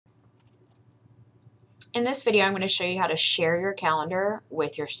In this video, I'm going to show you how to share your calendar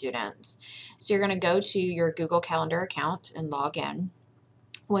with your students. So you're going to go to your Google Calendar account and log in.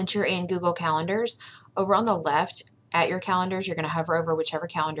 Once you're in Google Calendars, over on the left at your calendars, you're going to hover over whichever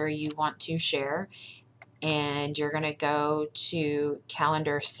calendar you want to share, and you're going to go to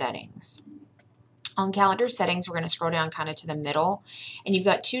Calendar Settings. On calendar settings, we're going to scroll down kind of to the middle, and you've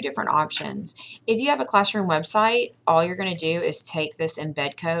got two different options. If you have a classroom website, all you're going to do is take this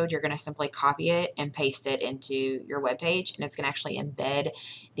embed code. You're going to simply copy it and paste it into your web page, and it's going to actually embed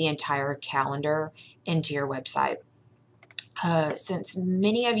the entire calendar into your website. Since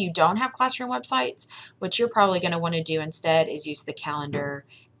many of you don't have classroom websites, what you're probably going to want to do instead is use the calendar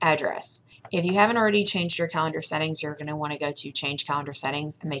address. If you haven't already changed your calendar settings, you're going to want to go to Change Calendar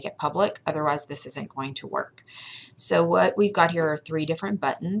Settings and make it public. Otherwise, this isn't going to work. So what we've got here are three different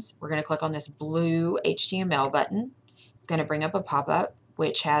buttons. We're going to click on this blue HTML button. It's going to bring up a pop-up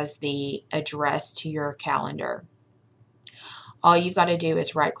which has the address to your calendar. All you've got to do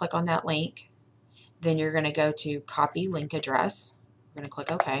is right-click on that link. Then you're going to go to Copy Link Address. You're going to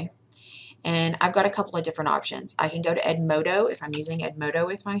click OK. And I've got a couple of different options. I can go to Edmodo if I'm using Edmodo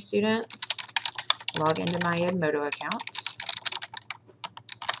with my students. Log into my Edmodo account.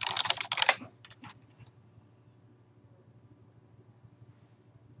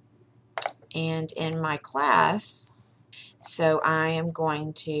 And in my class, so I am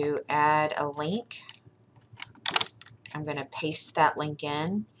going to add a link. I'm going to paste that link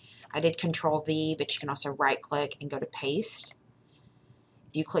in. I did Control V, but you can also right click and go to Paste.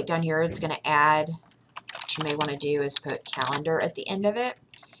 If you click down here, it's going to add. What you may want to do is put calendar at the end of it.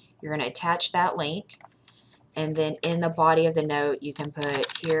 You're going to attach that link, and then in the body of the note you can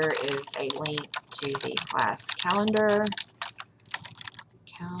put, here is a link to the class calendar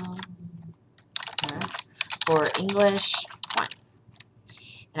for English 1.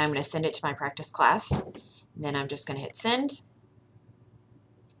 And I'm going to send it to my practice class. And then I'm just going to hit send.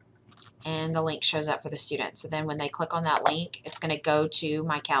 And the link shows up for the student. So then when they click on that link, it's going to go to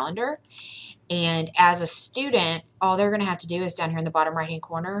my calendar. And as a student, all they're going to have to do is down here in the bottom right hand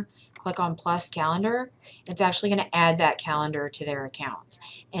corner, click on plus calendar. It's actually going to add that calendar to their account.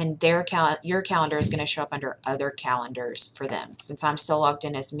 And your calendar is going to show up under other calendars for them. Since I'm still logged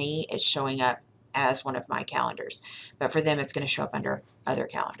in as me, it's showing up as one of my calendars. But for them, it's going to show up under other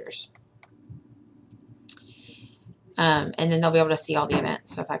calendars. And then they'll be able to see all the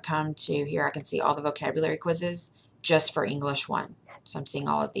events. So if I come to here, I can see all the vocabulary quizzes just for English 1. So I'm seeing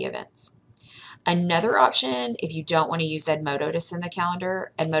all of the events. Another option, if you don't want to use Edmodo to send the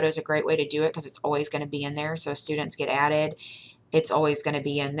calendar, Edmodo is a great way to do it because it's always going to be in there. So as students get added, it's always going to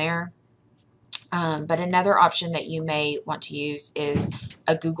be in there. But another option that you may want to use is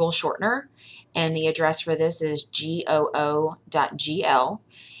a Google shortener. And the address for this is goo.gl.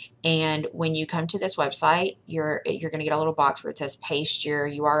 And when you come to this website, you're going to get a little box where it says paste your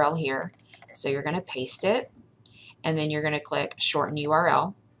URL here. So you're going to paste it, and then you're going to click shorten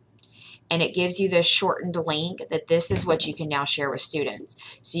URL. And it gives you this shortened link that this is what you can now share with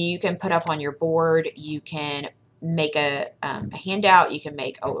students. So you can put up on your board, you can make a handout, you can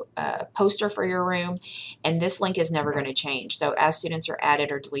make a poster for your room, and this link is never going to change. So as students are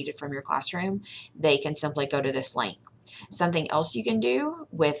added or deleted from your classroom, they can simply go to this link. Something else you can do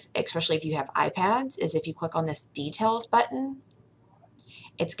with, especially if you have iPads, is if you click on this details button,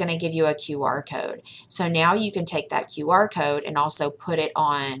 it's going to give you a QR code. So now you can take that QR code and also put it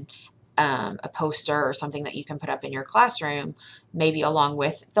on a poster or something that you can put up in your classroom, maybe along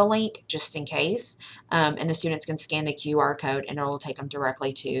with the link, just in case. And the students can scan the QR code and it will take them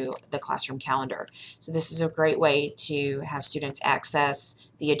directly to the classroom calendar. So this is a great way to have students access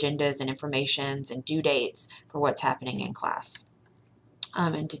the agendas and informations and due dates for what's happening in class.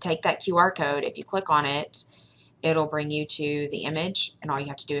 And to take that QR code, if you click on it, it'll bring you to the image, and all you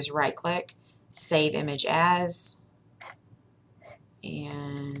have to do is right click, save image as,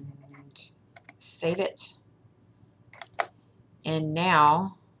 and save it. And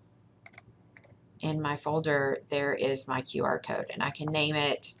now in my folder there is my QR code, and I can name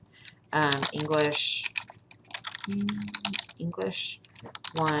it English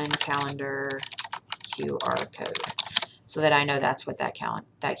 1 calendar QR code, so that I know that's what that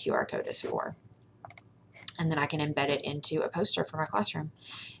QR code is for. And then I can embed it into a poster for my classroom.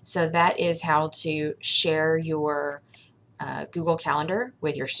 So that is how to share your Google Calendar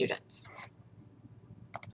with your students.